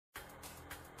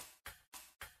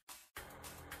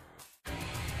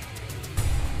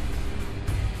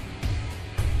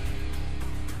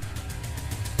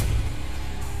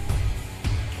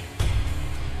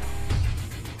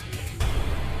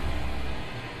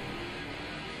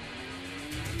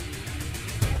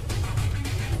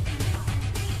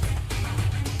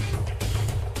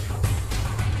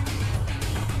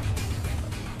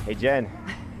Hey Jen,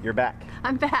 you're back.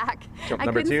 I'm back. Jump I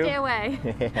number couldn't two. stay away.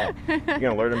 Yeah. You're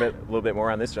gonna learn a little bit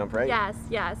more on this jump, right? Yes,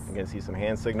 yes. You're gonna see some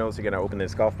hand signals. You're gonna open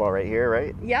this golf ball right here,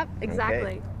 right? Yep,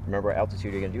 exactly. Okay. Remember what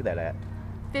altitude you're gonna do that at?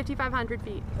 5,500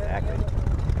 feet. Exactly.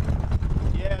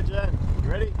 Yeah, Jen, you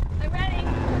ready? I'm ready.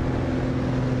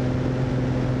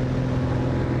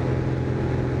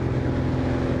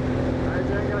 All right,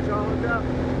 Jen, got you all hooked up.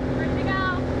 Ready to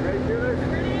go. You ready to do this? I'm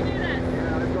ready to do this.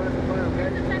 Yeah, let's go have some fun, okay?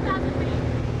 Here's the 10,000 feet.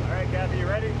 All right, Kathy, you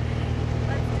ready?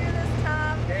 Let's do this,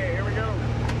 Tom. Okay, here we go.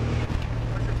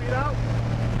 Push your feet out.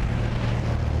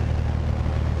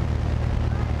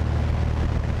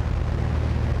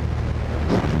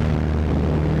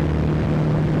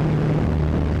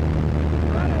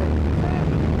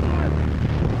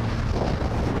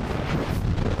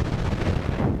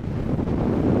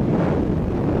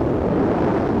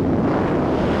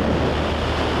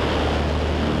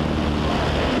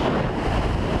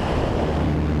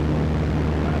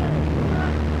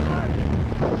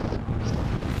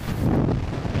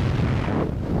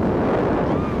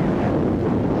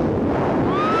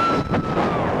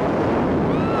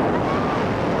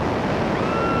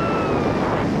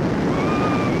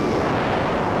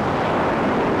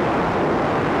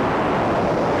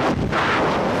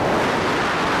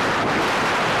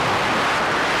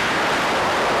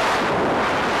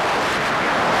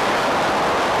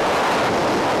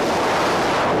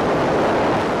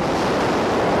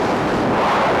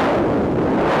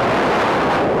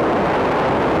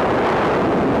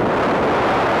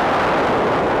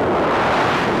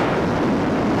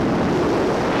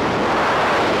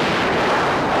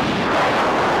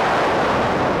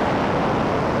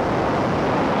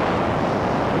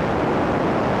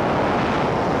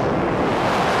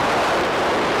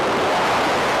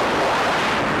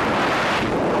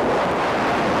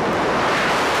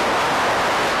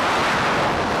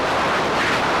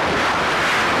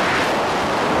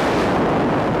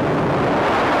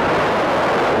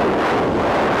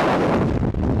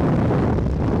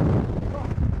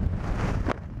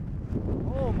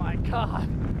 God,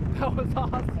 that was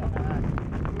awesome.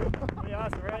 Pretty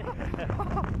awesome, right?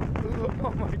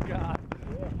 Oh my God.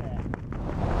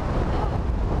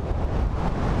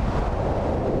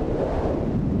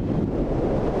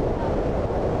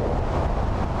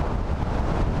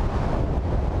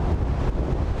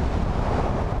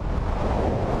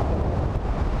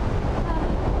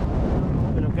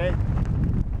 Open, okay?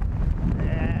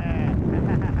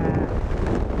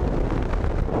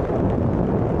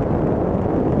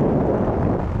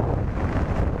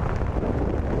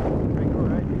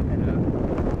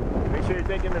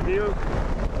 Taking the view.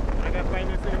 I can't find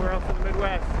this anywhere else in the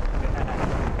Midwest.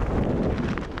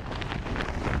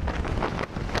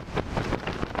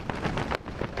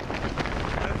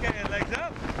 Okay, legs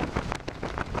up.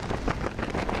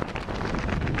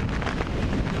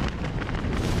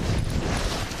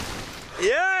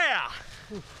 Yeah!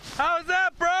 How's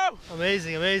that, bro?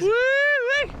 Amazing, amazing.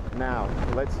 Woo-wee! Now,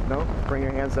 let's bring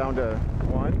your hands down to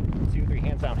 1, 2, 3,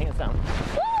 hands down, hands down.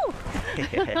 Woo!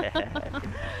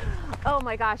 Oh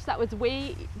my gosh, that was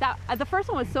the first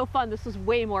one was so fun. This was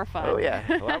way more fun. Oh yeah,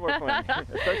 a lot more fun.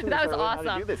 Especially that was how to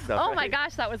awesome. do this stuff, oh right? my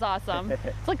gosh, that was awesome.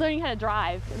 It's like learning how to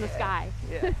drive in the sky.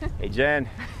 Yeah. Hey Jen,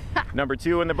 number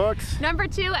 2 in the books. Number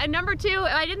 2, and number 2,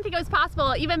 I didn't think it was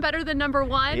possible, even better than number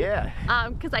 1. Yeah.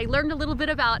 Because I learned a little bit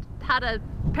about how to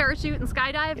parachute and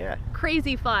skydive. Yeah.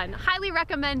 Crazy fun. Highly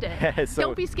recommend it. So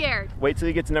don't be scared. Wait till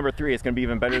you get to number 3. It's going to be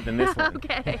even better than this one.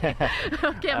 Okay.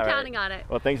 Okay, I'm counting on it.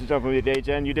 Well, thanks for jumping with me today,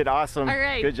 Jen. You did awesome. All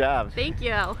right. Good job. Thank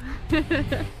you.